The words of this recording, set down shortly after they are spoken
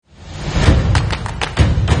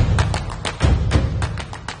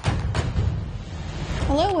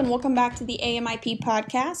and welcome back to the AMIP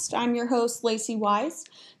podcast. I'm your host, Lacey Wise.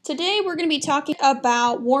 Today, we're going to be talking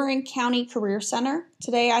about Warren County Career Center.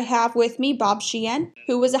 Today, I have with me Bob Sheehan,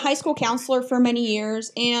 who was a high school counselor for many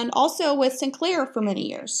years and also with Sinclair for many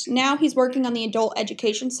years. Now, he's working on the adult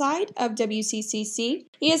education side of WCCC.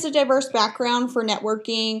 He has a diverse background for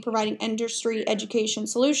networking, providing industry education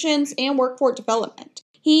solutions, and workforce development.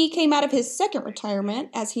 He came out of his second retirement,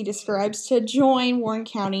 as he describes, to join Warren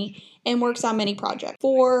County and works on many projects.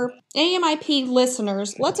 For AMIP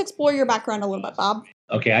listeners, let's explore your background a little bit, Bob.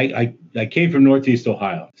 Okay, I came from Northeast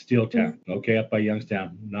Ohio, Steel Town, okay, up by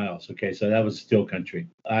Youngstown, Niles. Okay, so that was steel country.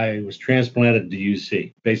 I was transplanted to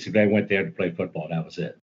UC. Basically, I went there to play football. That was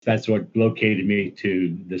it. That's what located me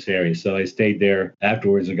to this area. So I stayed there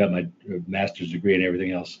afterwards and got my master's degree and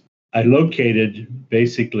everything else. I located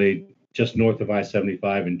basically just north of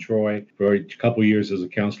I-75 in Troy for a couple years as a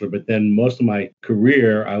counselor. But then most of my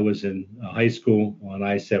career, I was in high school on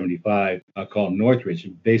I-75 called Northridge.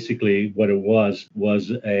 And basically what it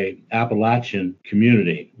was a Appalachian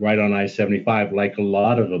community right on I-75, like a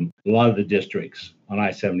lot of the districts on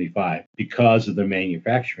I-75 because of the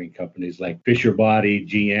manufacturing companies like Fisher Body,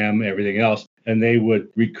 GM, everything else. And they would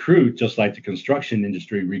recruit, just like the construction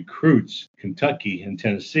industry recruits Kentucky and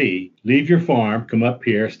Tennessee. Leave your farm, come up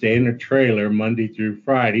here, stay in a trailer Monday through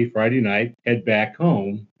Friday night, head back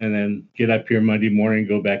home, and then get up here Monday morning and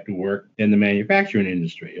go back to work in the manufacturing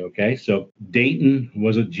industry. Okay, so Dayton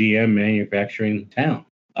was a GM manufacturing town.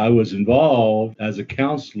 I was involved as a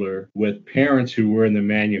counselor with parents who were in the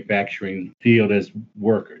manufacturing field as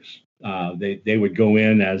workers. They would go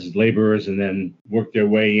in as laborers and then work their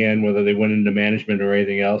way in, whether they went into management or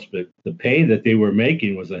anything else. But the pay that they were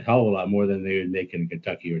making was a hell of a lot more than they would make in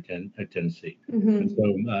Kentucky or Tennessee. Mm-hmm. And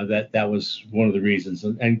so that was one of the reasons.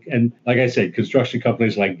 And like I said, construction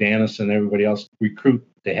companies like Danis and everybody else recruit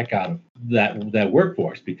the heck out of that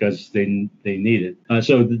workforce because they need it.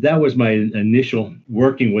 So that was my initial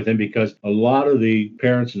working with them, because a lot of the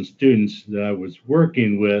parents and students that I was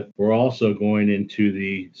working with were also going into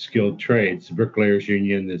the skilled trades, the Bricklayers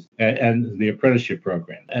Union, and the apprenticeship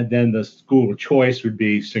program. And then the school of choice would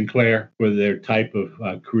be Sinclair for their type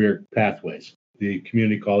of career pathways. The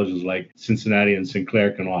community colleges like Cincinnati and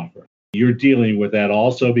Sinclair can offer. You're dealing with that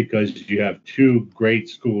also because you have two great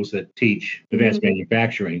schools that teach advanced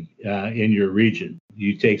manufacturing in your region.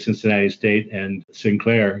 You take Cincinnati State and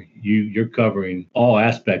Sinclair, you're covering all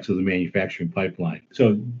aspects of the manufacturing pipeline.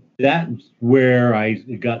 So that's where I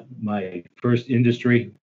got my first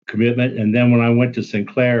industry commitment. And then when I went to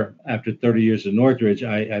Sinclair after 30 years at Northridge,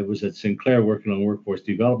 I was at Sinclair working on workforce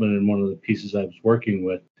development. And one of the pieces I was working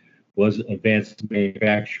with was advanced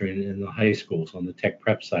manufacturing in the high schools on the tech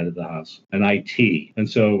prep side of the house and IT. And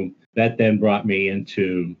so that then brought me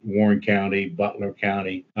into Warren County, Butler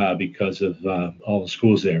County, because of all the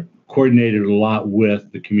schools there. Coordinated a lot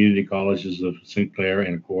with the community colleges of Sinclair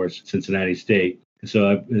and, of course, Cincinnati State.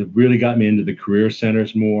 So it really got me into the career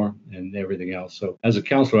centers more and everything else. So as a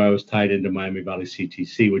counselor, I was tied into Miami Valley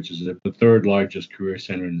CTC, which is the third largest career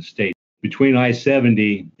center in the state. Between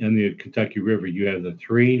I-70 and the Kentucky River, you have the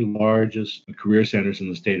three largest career centers in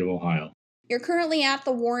the state of Ohio. You're currently at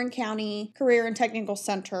the Warren County Career and Technical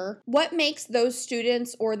Center. What makes those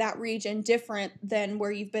students or that region different than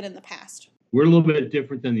where you've been in the past? We're a little bit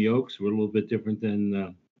different than the Oaks. We're a little bit different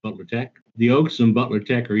than Butler Tech. The Oaks and Butler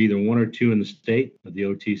Tech are either one or two in the state of the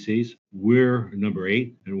OTCs. We're number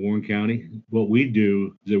 8 in Warren County. What we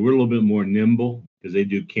do is that we're a little bit more nimble because they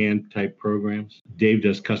do CAN type programs. Dave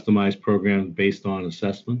does customized programs based on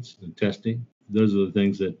assessments and testing. Those are the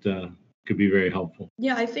things that could be very helpful.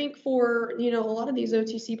 Yeah, I think for, a lot of these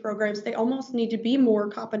OTC programs, they almost need to be more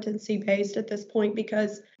competency based at this point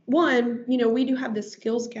because one, we do have this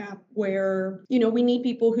skills gap where, we need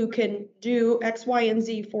people who can do X, Y, and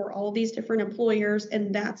Z for all these different employers,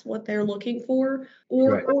 and that's what they're looking for,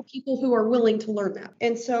 or people who are willing to learn that.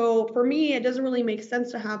 And so for me, it doesn't really make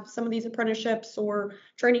sense to have some of these apprenticeships or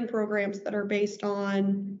training programs that are based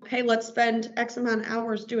on, hey, let's spend X amount of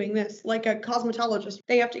hours doing this. Like a cosmetologist,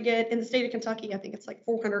 they have to get, in the state of Kentucky, I think it's like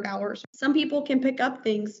 400 hours. Some people can pick up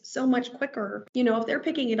things so much quicker. If they're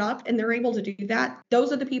picking it up and they're able to do that,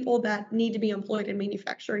 those are the people that need to be employed in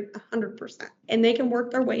manufacturing 100%. And they can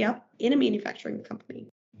work their way up in a manufacturing company.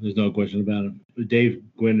 There's no question about it. Dave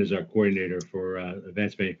Gwynn is our coordinator for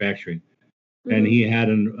advanced manufacturing. And he had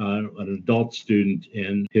an adult student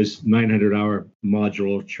in his 900-hour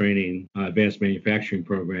module training advanced manufacturing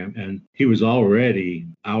program. And he was already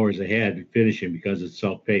hours ahead finishing because it's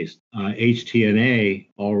self-paced. HTNA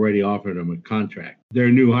already offered him a contract. their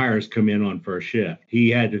new hires come in on first shift. He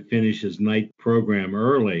had to finish his night program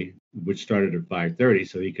early, which started at 5:30,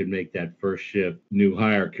 so he could make that first shift new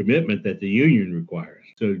hire commitment that the union requires.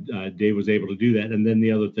 So Dave was able to do that. And then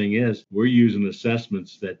the other thing is we're using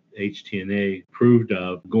assessments that HTNA approved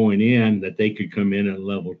of going in that they could come in at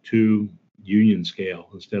level 2 union scale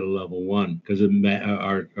instead of level 1 because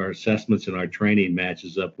our assessments and our training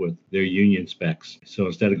matches up with their union specs. So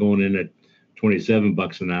instead of going in at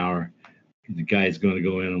 $27 an hour, the guy's going to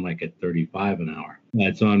go in like at $35 an hour.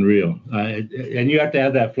 That's unreal. And you have to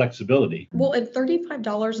have that flexibility. Well, and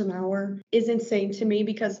 $35 an hour is insane to me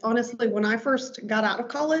because honestly, when I first got out of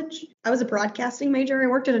college, I was a broadcasting major. I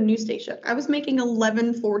worked at a news station. I was making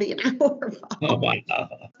 $11.40 an hour. Oh my God.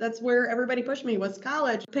 That's where everybody pushed me was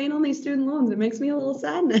college. Paying on these student loans. It makes me a little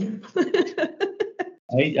sad now.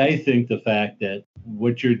 I think the fact that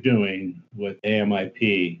what you're doing with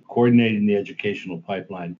AMIP, coordinating the educational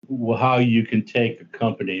pipeline, how you can take a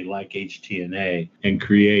company like HTNA and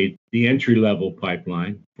create the entry-level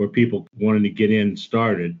pipeline for people wanting to get in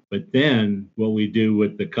started. But then what we do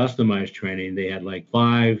with the customized training, they had like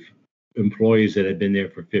 5 employees that had been there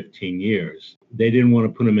for 15 years. They didn't want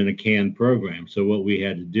to put them in a canned program. So what we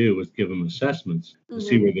had to do was give them assessments to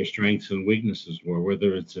see where their strengths and weaknesses were,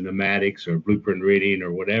 whether it's in pneumatics or blueprint reading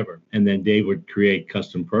or whatever. And then Dave would create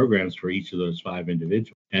custom programs for each of those 5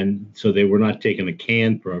 individuals. And so they were not taking a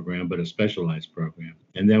canned program, but a specialized program.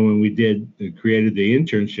 And then when we created the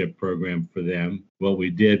internship program for them, what we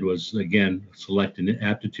did was, again, select an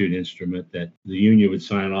aptitude instrument that the union would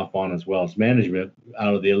sign off on as well as management.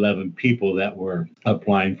 Out of the 11 people that were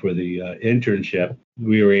applying for the internship,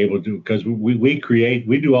 we were able to, because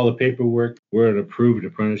we do all the paperwork. We're an approved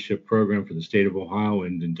apprenticeship program for the state of Ohio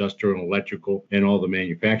and industrial and electrical and all the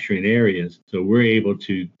manufacturing areas. So we're able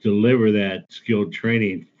to deliver that skilled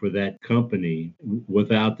training for that company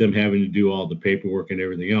without them having to do all the paperwork and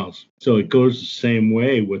everything else. So it goes the same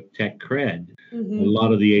way with Tech Cred. A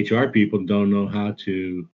lot of the HR people don't know how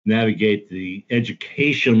to navigate the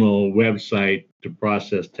educational website to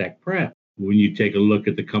process tech prep. When you take a look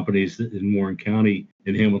at the companies in Warren County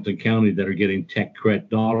and Hamilton County that are getting Tech Cred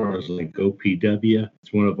dollars, like OPW,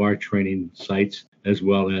 it's one of our training sites, as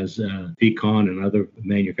well as Pecan and other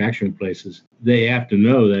manufacturing places. They have to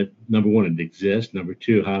know that, number one, it exists. Number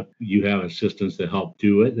two, how you have assistants that help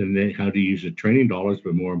do it, and then how to use the training dollars.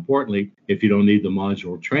 But more importantly, if you don't need the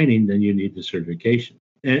modular training, then you need the certification.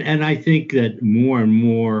 And I think that more and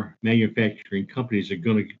more manufacturing companies are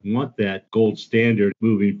going to want that gold standard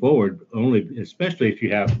moving forward, especially if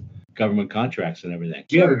you have government contracts and everything.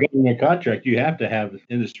 If you have a government contract, you have to have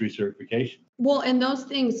industry certification. Well, and those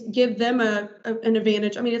things give them an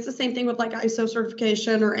advantage. I mean, it's the same thing with like ISO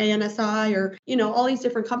certification or ANSI or, all these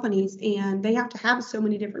different companies, and they have to have so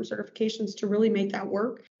many different certifications to really make that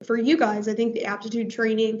work. For you guys, I think the aptitude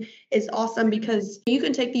training is awesome because you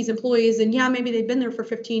can take these employees and maybe they've been there for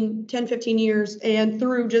 10, 15 years, and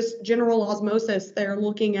through just general osmosis, they're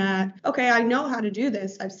looking at, okay, I know how to do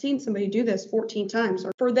this. I've seen somebody do this 14 times.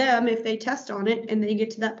 Or for them, if they test on it and they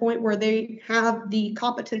get to that point where they have the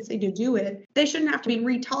competency to do it, they shouldn't have to be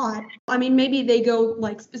retaught. I mean, maybe they go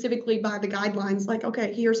like specifically by the guidelines, like,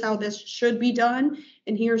 okay, here's how this should be done,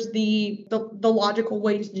 and here's the logical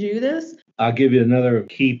way to do this. I'll give you another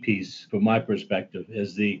key piece from my perspective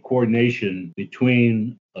is the coordination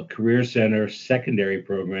between a career center secondary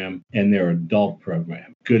program and their adult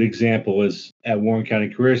program. Good example is at Warren County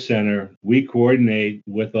Career Center, we coordinate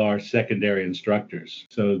with our secondary instructors.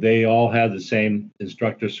 So they all have the same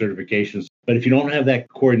instructor certifications. But if you don't have that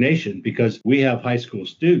coordination, because we have high school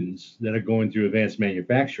students that are going through advanced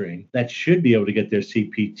manufacturing that should be able to get their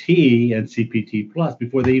CPT and CPT plus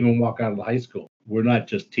before they even walk out of the high school. We're not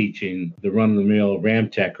just teaching the run-of-the-mill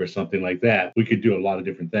Ramtech or something like that. We could do a lot of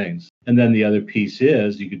different things. And then the other piece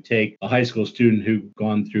is you could take a high school student who's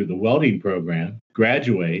gone through the welding program,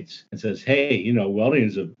 graduates, and says, hey, welding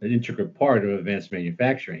is an intricate part of advanced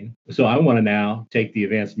manufacturing. So I want to now take the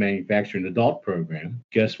advanced manufacturing adult program.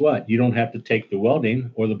 Guess what? You don't have to take the welding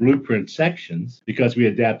or the blueprint sections because we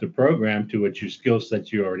adapt the program to what your skill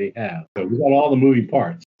sets you already have. So we've got all the moving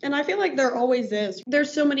parts. And I feel like there always is.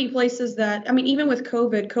 There's so many places that, even with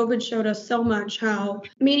COVID showed us so much how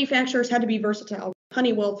manufacturers had to be versatile.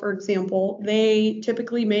 Honeywell, for example, they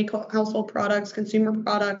typically make household products, consumer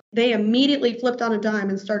products. They immediately flipped on a dime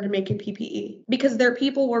and started making PPE because their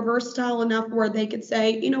people were versatile enough where they could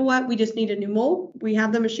say, you know what, we just need a new mold. We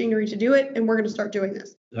have the machinery to do it, and we're going to start doing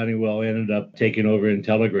this. Honeywell ended up taking over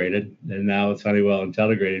Intelligrated, and now it's Honeywell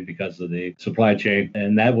Intelligrated because of the supply chain.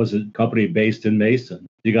 And that was a company based in Mason.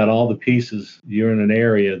 You got all the pieces. You're in an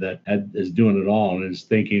area that is doing it all and is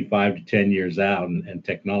thinking 5 to 10 years out and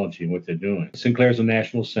technology and what they're doing. Sinclair's a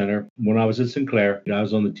national center. When I was at Sinclair, I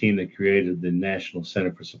was on the team that created the National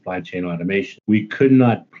Center for Supply Chain Automation. We could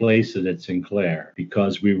not place it at Sinclair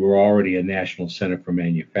because we were already a national center for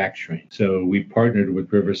manufacturing. So we partnered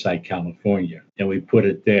with Riverside, California, and we put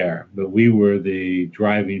it there. But we were the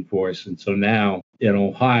driving force. And so now in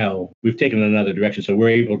Ohio, we've taken another direction. So we're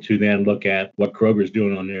able to then look at what Kroger's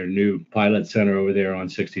doing on their new pilot center over there on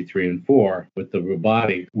 63 and 4 with the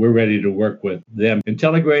robotic. We're ready to work with them.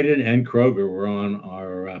 Intelligrated and Kroger were on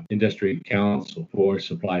our industry council for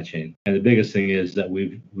supply chain. And the biggest thing is that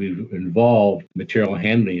we've involved material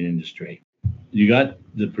handling industry. You got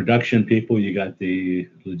the production people, you got the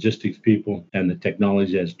logistics people, and the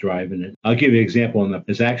technology that's driving it. I'll give you an example.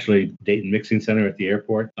 It's actually Dayton Mixing Center at the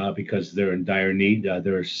airport because they're in dire need.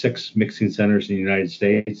 There are 6 mixing centers in the United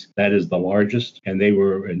States. That is the largest, and they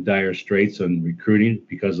were in dire straits on recruiting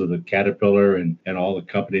because of the Caterpillar and all the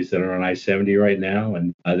companies that are on I-70 right now.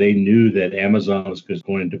 And they knew that Amazon was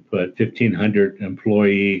going to put 1,500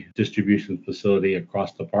 employee distribution facility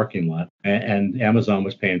across the parking lot, and Amazon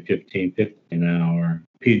was paying $15.50 an hour.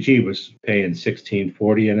 PG was paying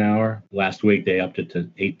 $16.40 an hour. Last week, they upped it to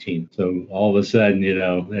 $18. So all of a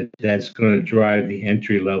sudden, that's going to drive the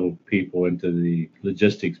entry level people into the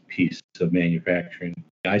logistics piece of manufacturing.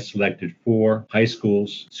 I selected 4 high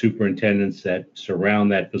schools, superintendents that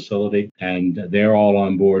surround that facility, and they're all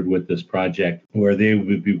on board with this project where they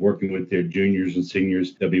would be working with their juniors and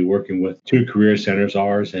seniors. They'll be working with 2 career centers,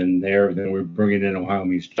 ours and there. Then we're bringing in Ohio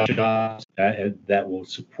Means Jobs that will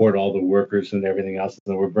support all the workers and everything else.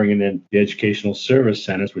 And we're bringing in the educational service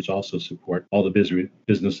centers, which also support all the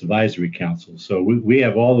business advisory councils. So we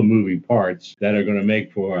have all the moving parts that are going to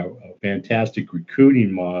make for a fantastic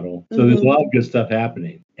recruiting model. So there's a lot of good stuff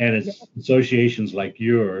happening. And it's associations like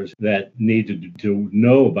yours that need to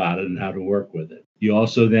know about it and how to work with it. You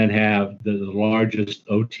also then have the largest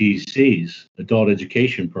OTCs, adult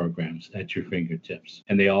education programs, at your fingertips.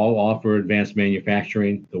 And they all offer advanced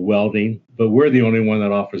manufacturing, the welding, but we're the only one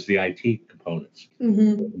that offers the IT components.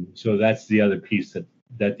 Mm-hmm. So that's the other piece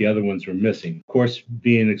that the other ones were missing. Of course,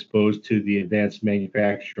 being exposed to the Advanced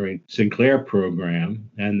Manufacturing Sinclair program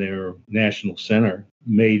and their national center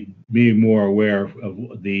made me more aware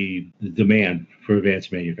of the demand for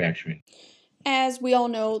advanced manufacturing. As we all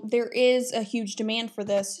know, there is a huge demand for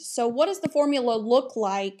this. So what does the formula look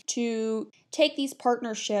like to take these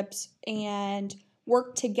partnerships and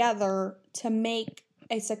work together to make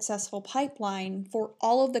a successful pipeline for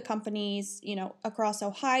all of the companies, across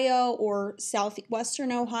Ohio or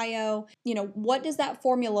southwestern Ohio? What does that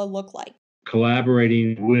formula look like?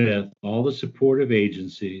 Collaborating with all the supportive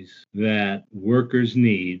agencies that workers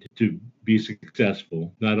need to be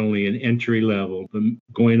successful, not only in entry level, but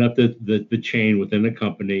going up the chain within a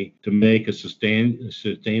company to make a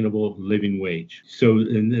sustainable living wage. So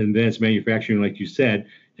in advanced manufacturing, like you said,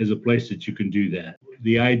 is a place that you can do that.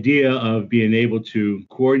 The idea of being able to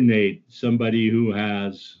coordinate somebody who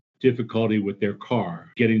has difficulty with their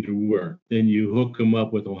car getting to work, then you hook them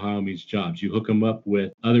up with Ohio Means Jobs. You hook them up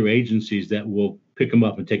with other agencies that will pick them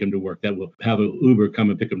up and take them to work, that will have an Uber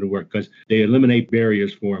come and pick them to work, because they eliminate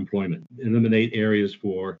barriers for employment, eliminate areas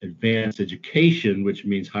for advanced education, which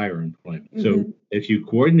means higher employment. Mm-hmm. So if you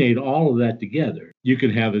coordinate all of that together, you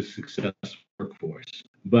can have a successful workforce.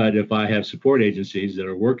 But if I have support agencies that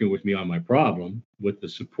are working with me on my problem, with the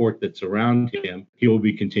support that's around him, he will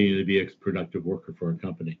be continuing to be a productive worker for a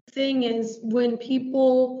company. The thing is, when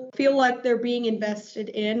people feel like they're being invested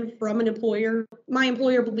in from an employer, my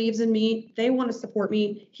employer believes in me, they want to support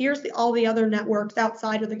me. Here's all the other networks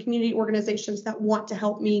outside of the community organizations that want to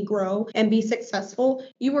help me grow and be successful.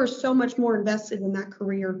 You are so much more invested in that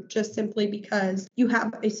career just simply because you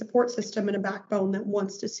have a support system and a backbone that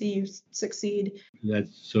wants to see you succeed.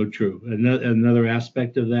 That's so true. Another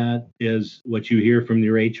aspect of that is what you hear from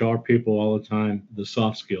your HR people all the time, the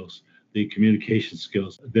soft skills, the communication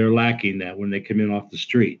skills. They're lacking that when they come in off the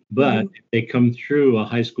street. But if they come through a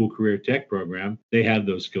high school career tech program, they have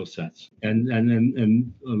those skill sets. And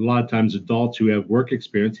a lot of times adults who have work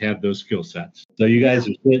experience have those skill sets. So you guys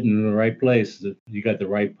are sitting in the right place. You got the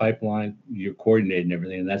right pipeline, you're coordinating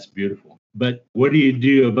everything, and that's beautiful. But what do you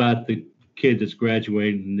do about the kid that's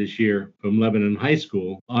graduating this year from Lebanon High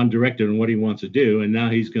School, undirected on what he wants to do, and now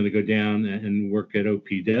he's going to go down and work at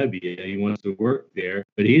OPW. He wants to work there,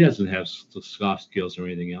 but he doesn't have soft skills or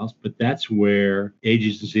anything else. But that's where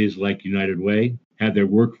agencies like United Way have their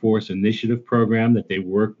workforce initiative program that they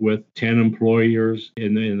work with 10 employers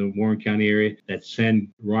in the Warren County area that send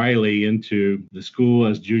Riley into the school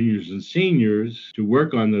as juniors and seniors to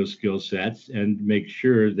work on those skill sets and make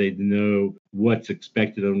sure they know what's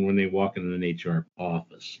expected of them when they walk into an HR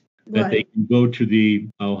office. That they can go to the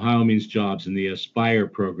Ohio Means Jobs and the Aspire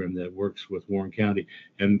program that works with Warren County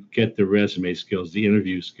and get the resume skills, the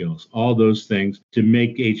interview skills, all those things to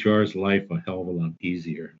make HR's life a hell of a lot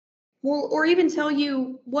easier. Well, or even tell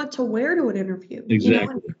you what to wear to an interview.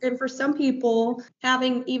 Exactly. And for some people,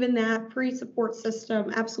 having even that pre-support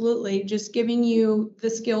system, absolutely, just giving you the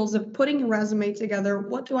skills of putting a resume together.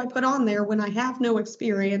 What do I put on there when I have no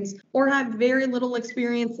experience or have very little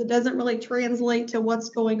experience that doesn't really translate to what's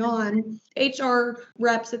going on? HR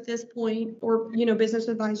reps at this point, or business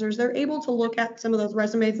advisors, they're able to look at some of those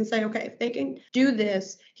resumes and say, okay, if they can do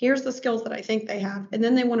this, here's the skills that I think they have. And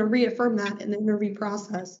then they want to reaffirm that in the interview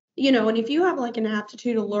process. And if you have like an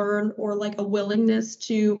aptitude to learn or like a willingness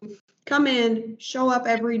to come in, show up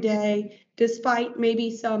every day, despite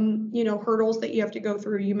maybe some, hurdles that you have to go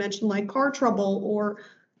through. You mentioned like car trouble or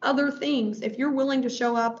other things. If you're willing to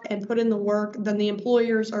show up and put in the work, then the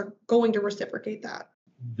employers are going to reciprocate that.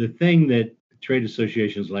 The thing that trade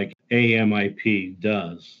associations like AMIP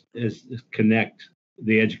does is connect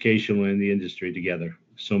the educational and the industry together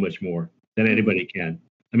so much more than anybody can.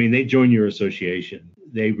 I mean, they join your association.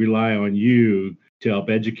 They rely on you to help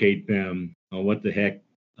educate them on what the heck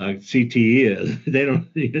CTE is. They don't,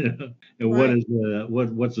 and Right.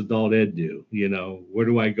 what's adult ed do? Where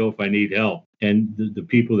do I go if I need help? And the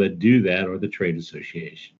people that do that are the trade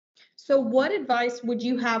association. So what advice would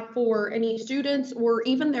you have for any students or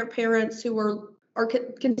even their parents who are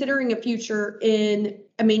considering a future in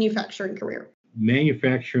a manufacturing career?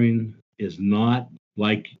 Manufacturing is not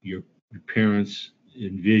like your parents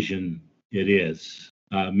envision it is.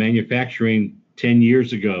 Manufacturing 10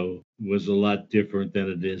 years ago was a lot different than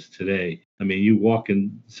it is today. I mean, you walk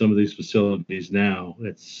in some of these facilities now,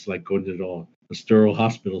 it's like going to a sterile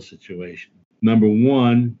hospital situation. Number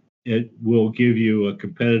one, it will give you a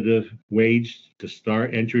competitive wage to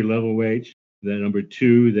start, entry-level wage. Then number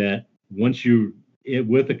two, that once you're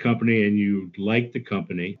with a company and you like the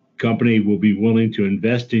company will be willing to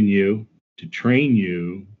invest in you, to train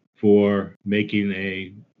you for making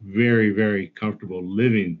a very, very comfortable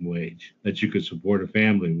living wage that you could support a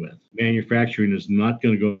family with. Manufacturing is not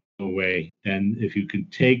going to go away. And if you can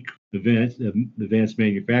take advanced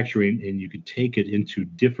manufacturing and you could take it into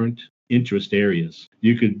different interest areas,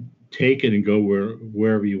 you could take it and go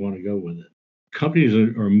wherever you want to go with it. Companies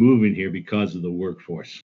are moving here because of the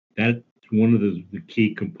workforce. That's one of the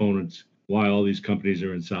key components why all these companies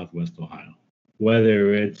are in Southwest Ohio.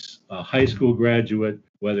 Whether it's a high school graduate,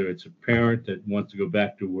 whether it's a parent that wants to go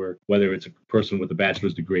back to work, whether it's a person with a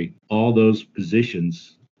bachelor's degree, all those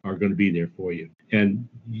positions are going to be there for you. And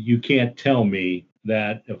you can't tell me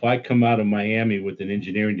that if I come out of Miami with an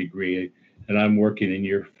engineering degree and I'm working in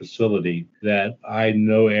your facility, that I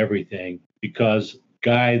know everything, because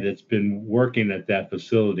guy that's been working at that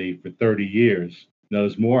facility for 30 years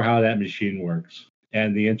knows more how that machine works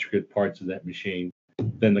and the intricate parts of that machine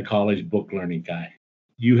than the college book learning guy.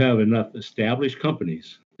 You have enough established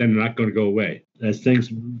companies that are not going to go away. As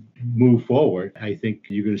things move forward, I think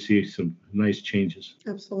you're going to see some nice changes.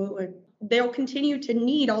 Absolutely. They'll continue to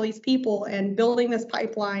need all these people, and building this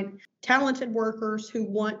pipeline, talented workers who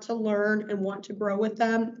want to learn and want to grow with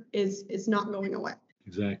them is not going away.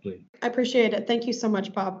 Exactly. I appreciate it. Thank you so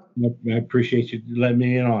much, Bob. I appreciate you letting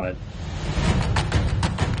me in on it.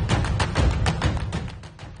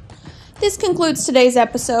 This concludes today's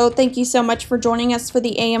episode. Thank you so much for joining us for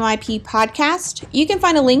the AMIP podcast. You can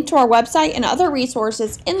find a link to our website and other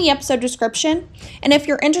resources in the episode description. And if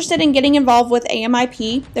you're interested in getting involved with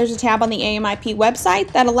AMIP, there's a tab on the AMIP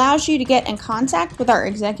website that allows you to get in contact with our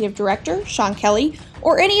executive director, Sean Kelly,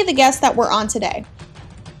 or any of the guests that were on today.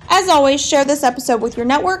 As always, share this episode with your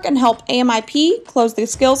network and help AMIP close the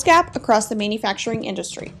skills gap across the manufacturing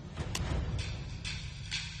industry.